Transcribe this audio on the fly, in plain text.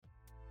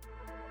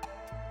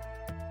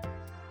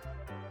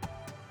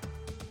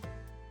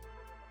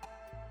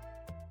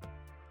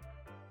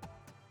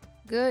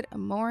Good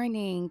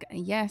morning.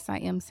 Yes, I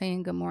am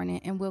saying good morning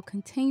and will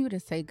continue to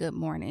say good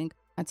morning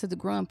to the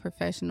growing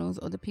professionals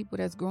or the people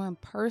that's growing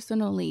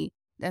personally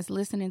that's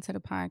listening to the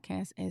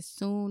podcast as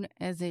soon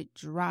as it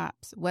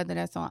drops, whether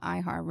that's on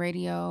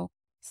iHeartRadio,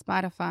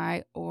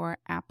 Spotify, or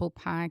Apple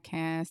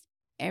Podcasts.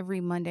 Every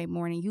Monday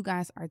morning, you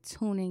guys are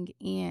tuning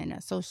in.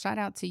 So shout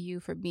out to you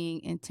for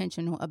being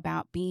intentional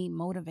about being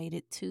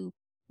motivated to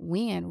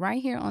win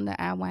right here on the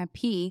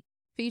IYP,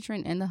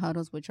 featuring In the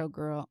Huddles with your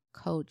girl,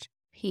 Coach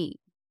P.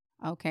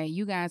 Okay,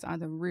 you guys are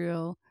the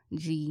real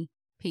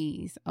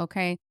GPs.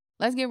 Okay,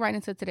 let's get right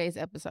into today's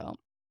episode.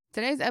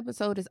 Today's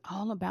episode is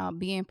all about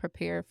being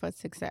prepared for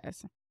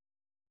success.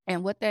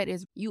 And what that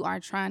is, you are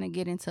trying to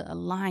get into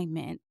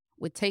alignment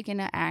with taking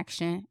the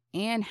action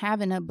and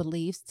having the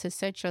beliefs to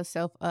set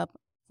yourself up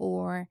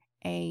for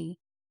a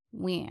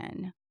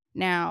win.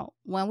 Now,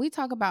 when we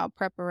talk about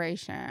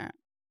preparation,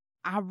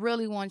 I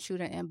really want you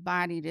to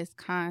embody this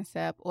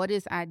concept or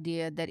this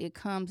idea that it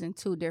comes in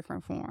two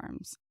different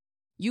forms.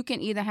 You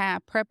can either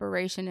have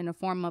preparation in the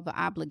form of an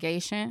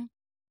obligation,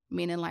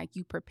 meaning like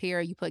you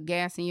prepare, you put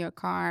gas in your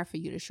car for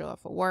you to show up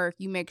for work,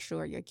 you make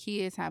sure your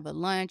kids have a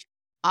lunch,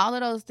 all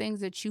of those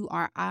things that you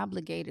are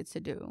obligated to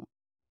do.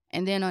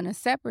 And then on a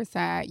separate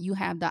side, you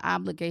have the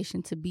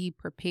obligation to be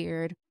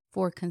prepared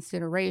for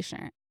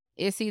consideration.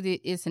 It's either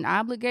it's an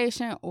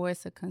obligation or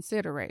it's a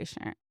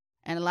consideration.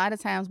 And a lot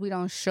of times we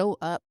don't show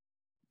up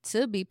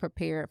to be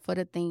prepared for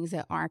the things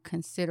that are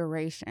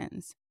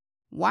considerations.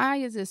 Why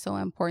is it so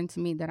important to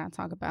me that I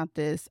talk about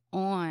this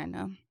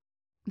on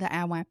the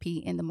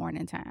IYP in the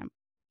morning time?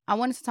 I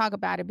wanted to talk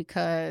about it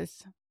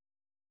because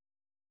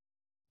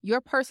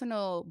your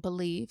personal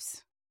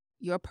beliefs,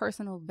 your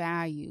personal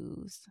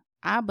values,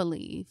 I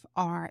believe,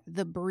 are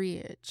the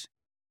bridge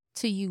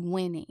to you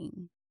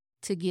winning,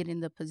 to get in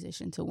the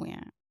position to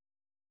win.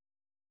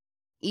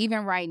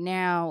 Even right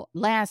now,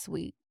 last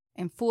week,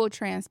 in full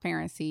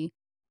transparency,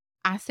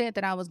 I said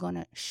that I was going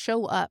to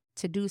show up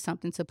to do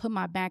something, to put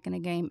my back in the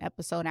game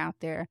episode out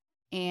there,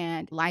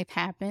 and life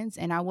happens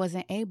and I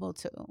wasn't able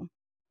to.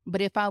 But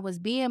if I was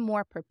being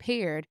more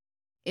prepared,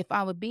 if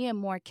I was being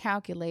more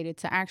calculated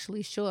to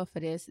actually show up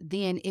for this,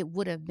 then it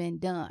would have been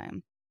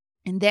done.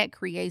 And that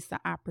creates the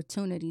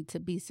opportunity to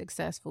be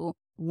successful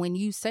when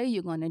you say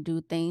you're going to do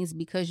things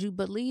because you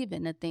believe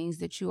in the things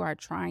that you are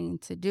trying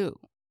to do.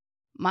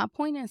 My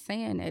point in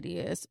saying it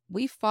is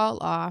we fall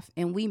off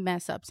and we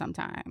mess up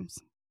sometimes.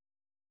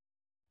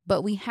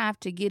 But we have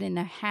to get in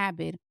the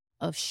habit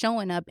of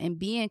showing up and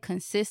being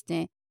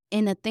consistent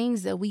in the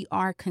things that we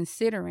are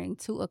considering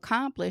to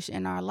accomplish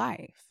in our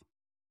life.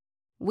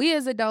 We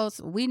as adults,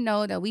 we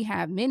know that we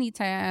have many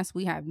tasks,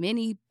 we have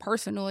many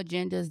personal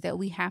agendas that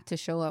we have to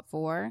show up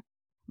for,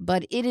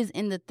 but it is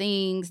in the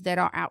things that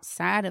are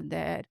outside of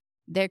that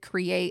that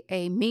create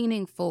a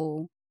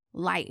meaningful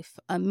life,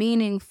 a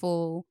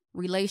meaningful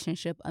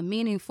relationship, a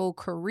meaningful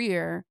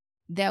career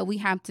that we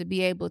have to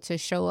be able to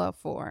show up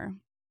for.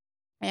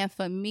 And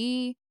for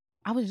me,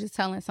 I was just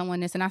telling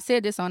someone this, and I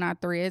said this on our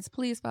threads.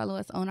 Please follow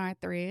us on our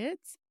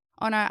threads,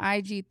 on our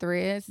IG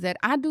threads, that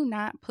I do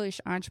not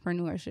push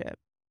entrepreneurship.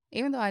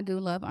 Even though I do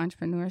love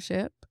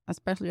entrepreneurship,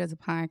 especially as a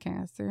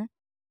podcaster,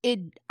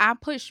 I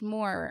push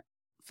more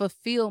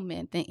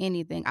fulfillment than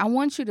anything. I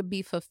want you to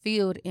be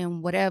fulfilled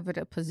in whatever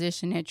the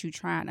position that you're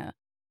trying to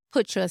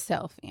put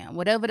yourself in,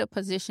 whatever the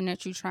position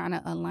that you're trying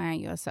to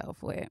align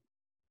yourself with.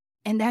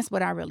 And that's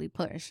what I really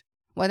push.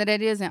 Whether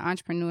that is in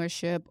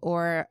entrepreneurship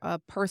or a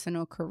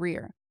personal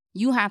career,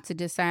 you have to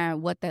decide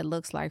what that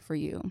looks like for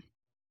you.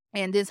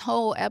 And this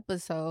whole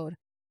episode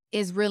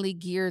is really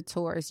geared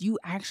towards you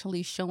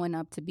actually showing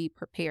up to be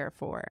prepared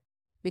for it.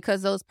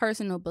 Because those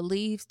personal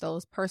beliefs,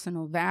 those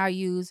personal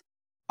values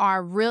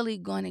are really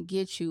going to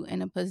get you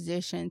in a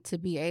position to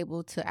be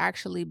able to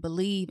actually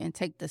believe and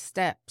take the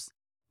steps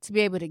to be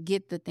able to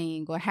get the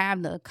thing or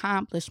have the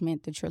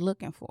accomplishment that you're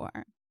looking for.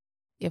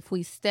 If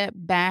we step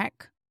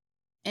back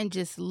and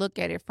just look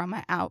at it from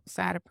an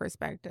outsider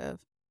perspective,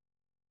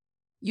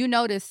 you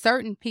notice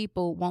certain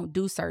people won't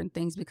do certain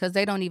things because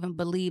they don't even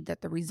believe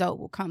that the result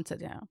will come to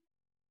them.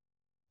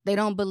 They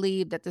don't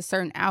believe that the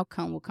certain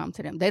outcome will come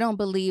to them. They don't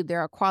believe they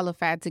are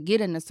qualified to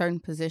get in a certain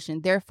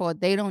position. Therefore,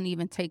 they don't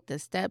even take the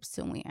steps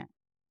to win.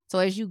 So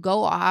as you go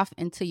off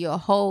into your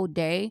whole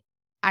day,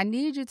 I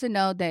need you to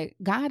know that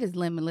God is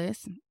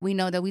limitless. We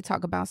know that we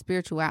talk about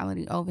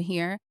spirituality over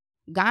here.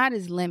 God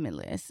is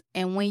limitless.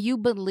 And when you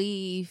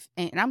believe,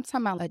 and I'm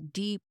talking about a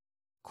deep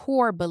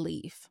core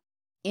belief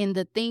in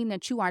the thing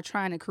that you are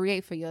trying to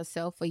create for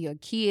yourself, for your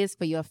kids,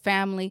 for your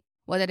family,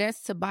 whether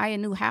that's to buy a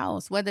new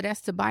house, whether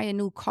that's to buy a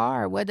new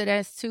car, whether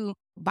that's to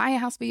buy a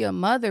house for your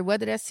mother,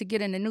 whether that's to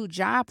get in a new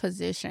job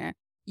position,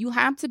 you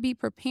have to be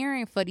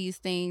preparing for these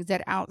things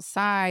that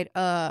outside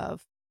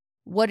of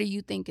what do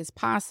you think is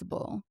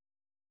possible.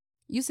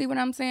 You see what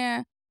I'm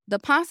saying? The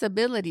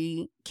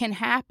possibility can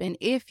happen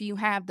if you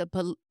have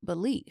the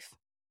belief.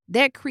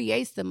 That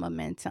creates the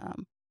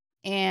momentum.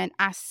 And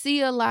I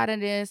see a lot of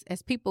this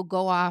as people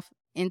go off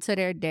into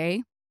their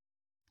day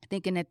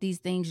thinking that these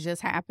things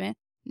just happen.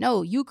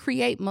 No, you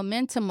create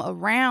momentum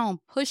around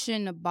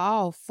pushing the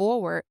ball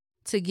forward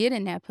to get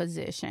in that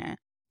position.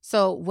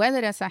 So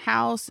whether that's a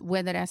house,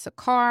 whether that's a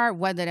car,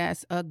 whether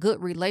that's a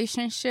good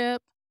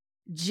relationship,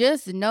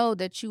 just know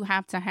that you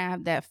have to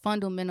have that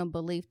fundamental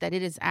belief that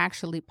it is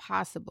actually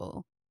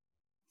possible.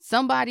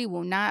 Somebody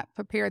will not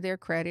prepare their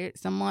credit,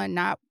 someone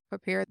not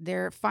prepare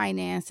their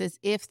finances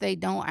if they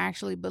don't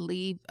actually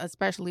believe,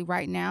 especially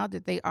right now,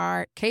 that they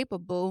are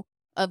capable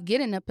of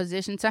getting a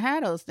position to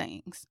have those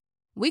things.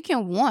 We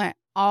can want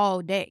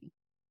all day.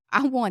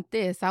 I want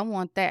this, I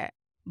want that.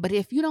 But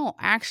if you don't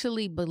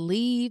actually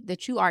believe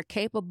that you are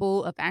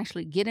capable of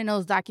actually getting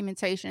those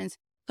documentations,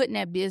 putting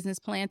that business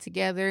plan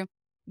together,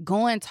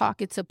 going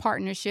talking to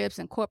partnerships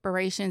and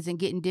corporations and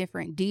getting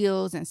different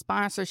deals and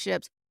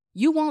sponsorships,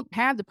 you won't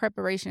have the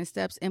preparation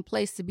steps in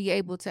place to be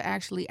able to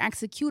actually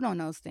execute on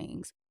those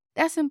things.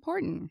 That's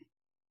important.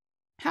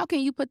 How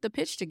can you put the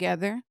pitch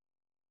together,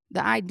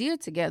 the idea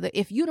together,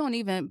 if you don't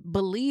even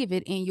believe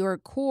it in your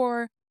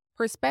core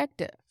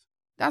perspective?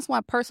 That's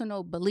why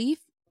personal belief,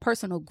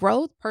 personal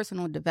growth,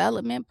 personal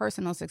development,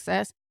 personal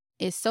success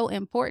is so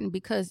important,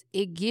 because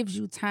it gives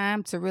you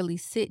time to really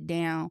sit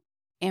down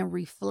and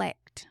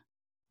reflect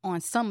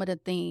on some of the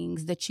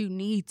things that you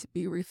need to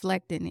be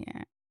reflecting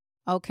in.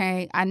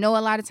 Okay. I know a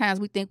lot of times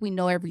we think we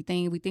know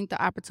everything. We think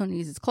the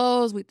opportunities is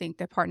closed. We think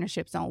that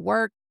partnerships don't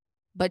work,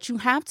 but you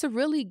have to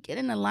really get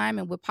in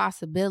alignment with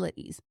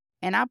possibilities.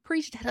 And I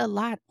preach that a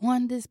lot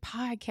on this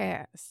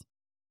podcast.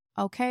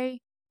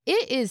 Okay.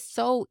 It is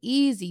so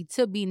easy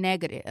to be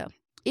negative.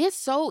 It's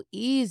so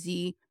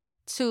easy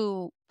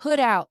to put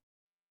out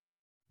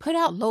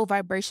low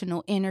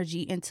vibrational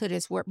energy into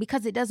this work,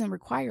 because it doesn't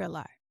require a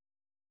lot.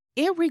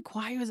 It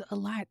requires a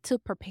lot to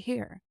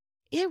prepare.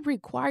 It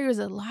requires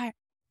a lot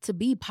to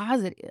be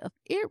positive.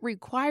 It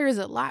requires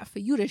a lot for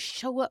you to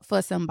show up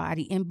for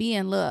somebody and be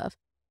in love.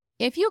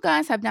 If you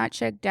guys have not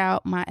checked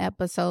out my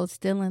episode,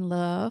 Still in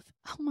Love,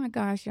 oh my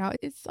gosh, y'all,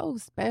 it's so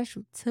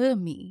special to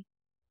me.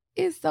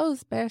 It's so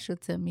special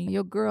to me.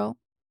 Your girl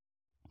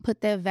put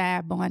that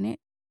vibe on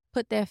it,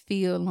 put that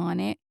feel on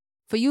it,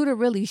 for you to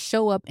really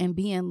show up and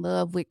be in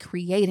love with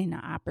creating an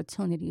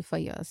opportunity for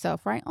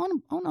yourself, right?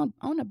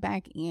 On the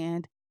back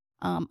end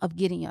of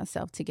getting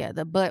yourself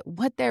together. But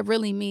what that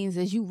really means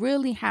is you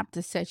really have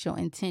to set your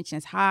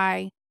intentions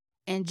high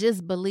and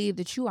just believe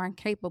that you are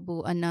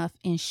capable enough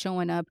in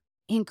showing up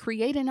and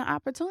creating the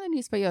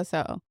opportunities for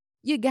yourself.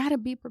 You got to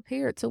be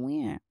prepared to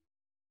win.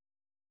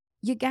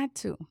 You got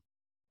to.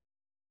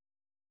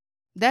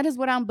 That is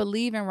what I'm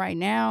believing right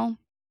now.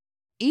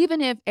 Even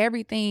if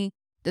everything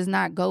does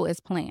not go as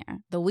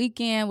planned. The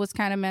weekend was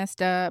kind of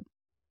messed up.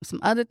 Some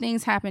other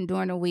things happened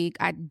during the week.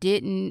 I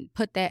didn't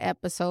put that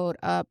episode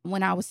up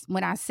when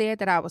I said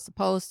that I was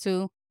supposed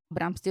to,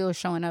 but I'm still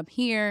showing up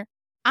here.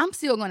 I'm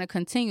still going to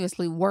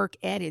continuously work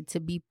at it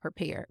to be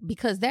prepared,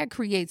 because that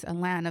creates a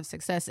line of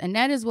success. And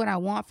that is what I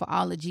want for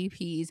all the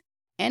GPs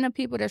and the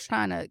people that's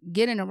trying to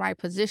get in the right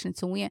position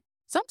to win.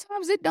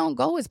 Sometimes it don't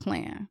go as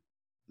planned.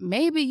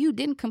 Maybe you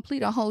didn't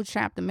complete a whole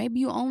chapter. Maybe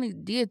you only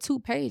did 2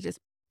 pages.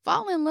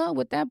 Fall in love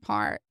with that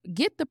part.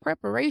 Get the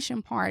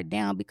preparation part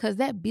down, because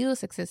that builds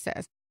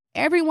success.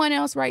 Everyone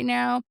else right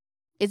now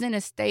is in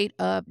a state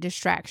of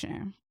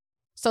distraction.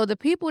 So the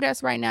people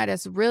that's right now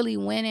that's really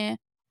winning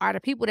are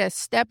the people that's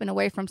stepping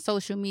away from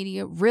social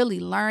media, really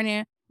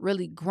learning,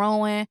 really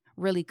growing,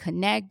 really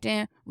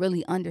connecting,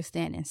 really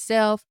understanding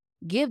self.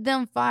 Give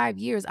them 5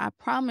 years. I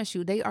promise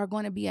you, they are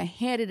going to be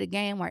ahead of the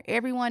game, where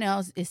everyone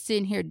else is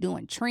sitting here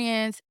doing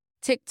trends,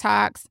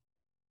 TikToks.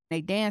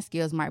 Their dance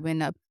skills might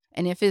went up.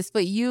 And if it's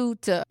for you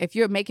if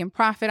you're making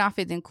profit off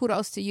it, then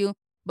kudos to you.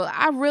 But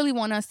I really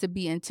want us to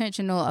be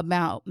intentional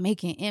about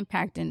making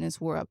impact in this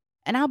world.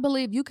 And I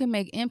believe you can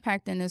make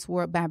impact in this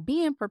world by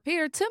being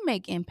prepared to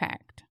make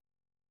impact.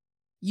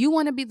 You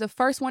want to be the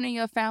first one in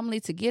your family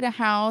to get a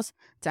house,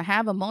 to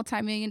have a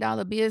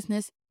multi-million-dollar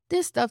business.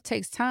 This stuff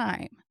takes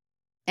time.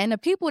 And the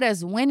people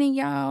that's winning,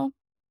 y'all.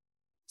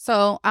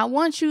 So I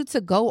want you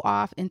to go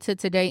off into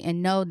today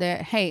and know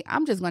that, hey,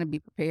 I'm just going to be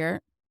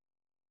prepared.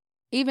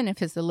 Even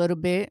if it's a little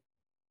bit,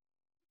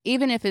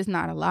 even if it's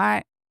not a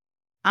lot,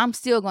 I'm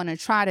still going to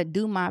try to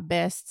do my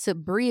best to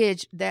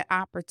bridge that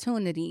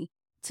opportunity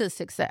to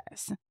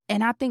success.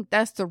 And I think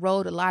that's the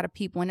road a lot of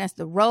people, and that's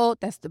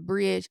the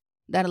bridge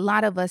that a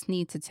lot of us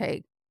need to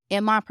take.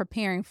 Am I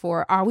preparing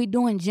for? Are we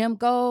doing gym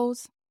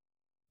goals?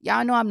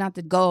 Y'all know I'm not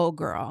the goal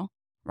girl,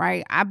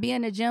 right? I be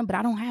in the gym, but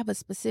I don't have a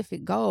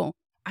specific goal.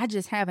 I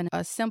just have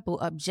a simple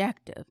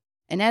objective.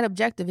 And that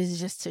objective is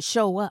just to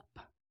show up.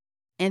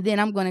 And then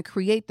I'm going to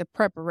create the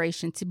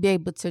preparation to be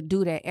able to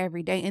do that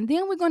every day. And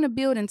then we're going to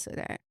build into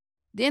that.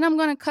 Then I'm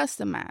going to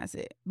customize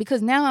it,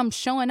 because now I'm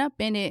showing up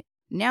in it.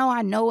 Now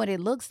I know what it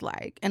looks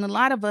like. And a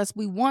lot of us,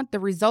 we want the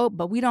result,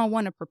 but we don't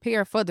want to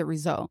prepare for the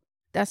result.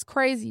 That's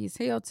crazy as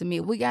hell to me.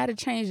 We got to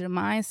change the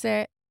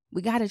mindset.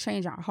 We got to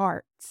change our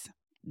hearts.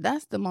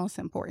 That's the most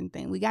important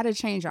thing. We got to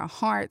change our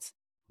hearts.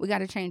 We got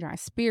to change our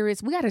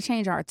spirits. We got to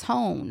change our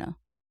tone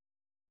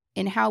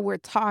in how we're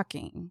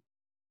talking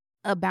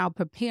about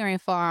preparing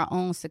for our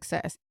own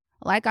success.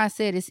 Like I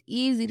said, it's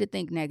easy to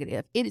think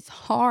negative. It is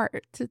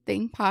hard to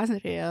think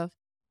positive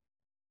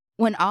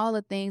when all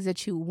the things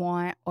that you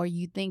want or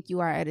you think you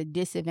are at a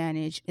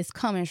disadvantage is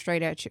coming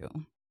straight at you.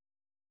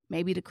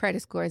 Maybe the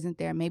credit score isn't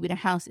there. Maybe the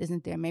house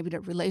isn't there. Maybe the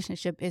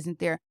relationship isn't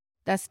there.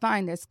 That's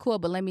fine. That's cool.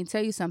 But let me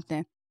tell you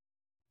something.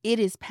 It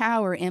is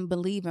power in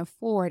believing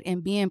for it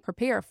and being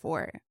prepared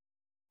for it.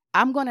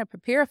 I'm going to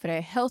prepare for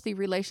that healthy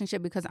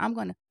relationship because I'm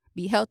going to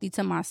be healthy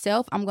to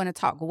myself. I'm going to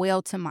talk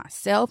well to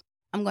myself.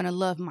 I'm going to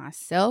love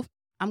myself.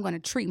 I'm going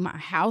to treat my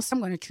house. I'm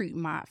going to treat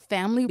my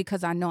family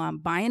because I know I'm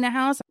buying a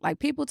house. Like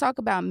people talk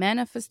about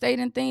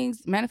manifestation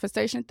things,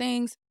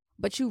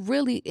 but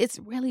it's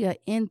really an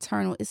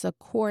internal, it's a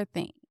core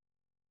thing.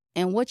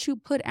 And what you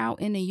put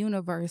out in the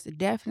universe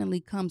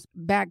definitely comes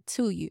back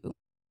to you.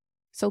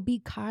 So be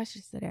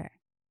cautious of that.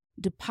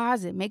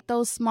 Make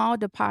those small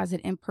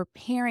deposits in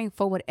preparing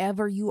for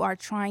whatever you are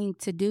trying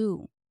to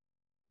do.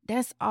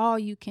 That's all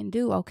you can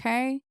do,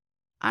 okay?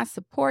 I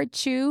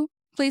support you.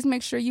 Please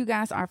make sure you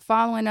guys are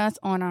following us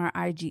on our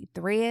IG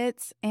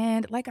threads.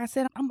 And like I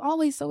said, I'm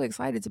always so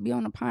excited to be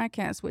on the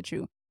podcast with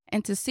you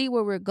and to see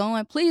where we're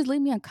going. Please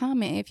leave me a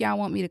comment if y'all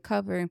want me to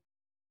cover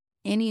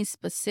any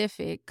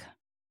specific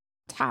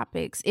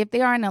topics, if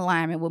they are in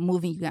alignment with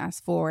moving you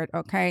guys forward,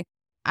 okay?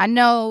 I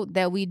know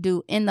that we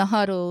do in the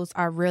huddles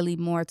are really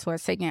more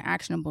towards taking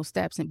actionable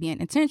steps and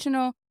being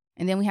intentional.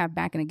 And then we have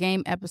back in the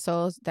game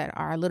episodes that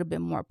are a little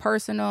bit more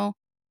personal.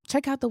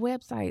 Check out the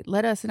website.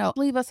 Let us know.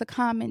 Leave us a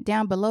comment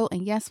down below.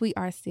 And yes, we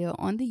are still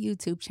on the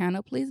YouTube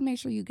channel. Please make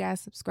sure you guys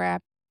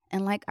subscribe.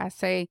 And like I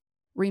say,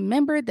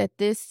 remember that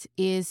this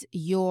is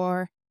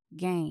your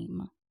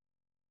game.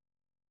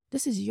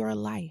 This is your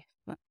life.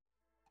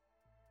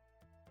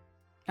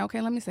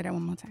 Okay, let me say that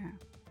one more time.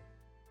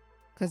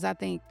 Because I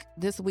think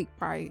this week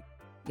probably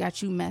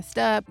got you messed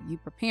up. You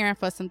preparing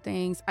for some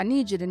things. I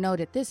need you to know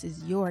that this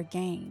is your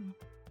game.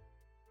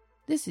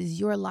 This is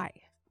your life.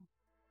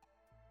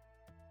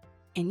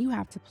 And you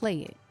have to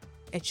play it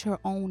at your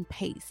own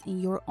pace, in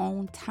your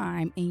own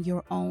time, in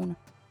your own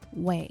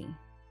way.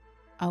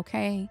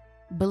 Okay?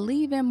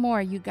 Believe in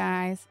more, you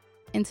guys.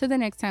 Until the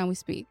next time we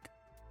speak.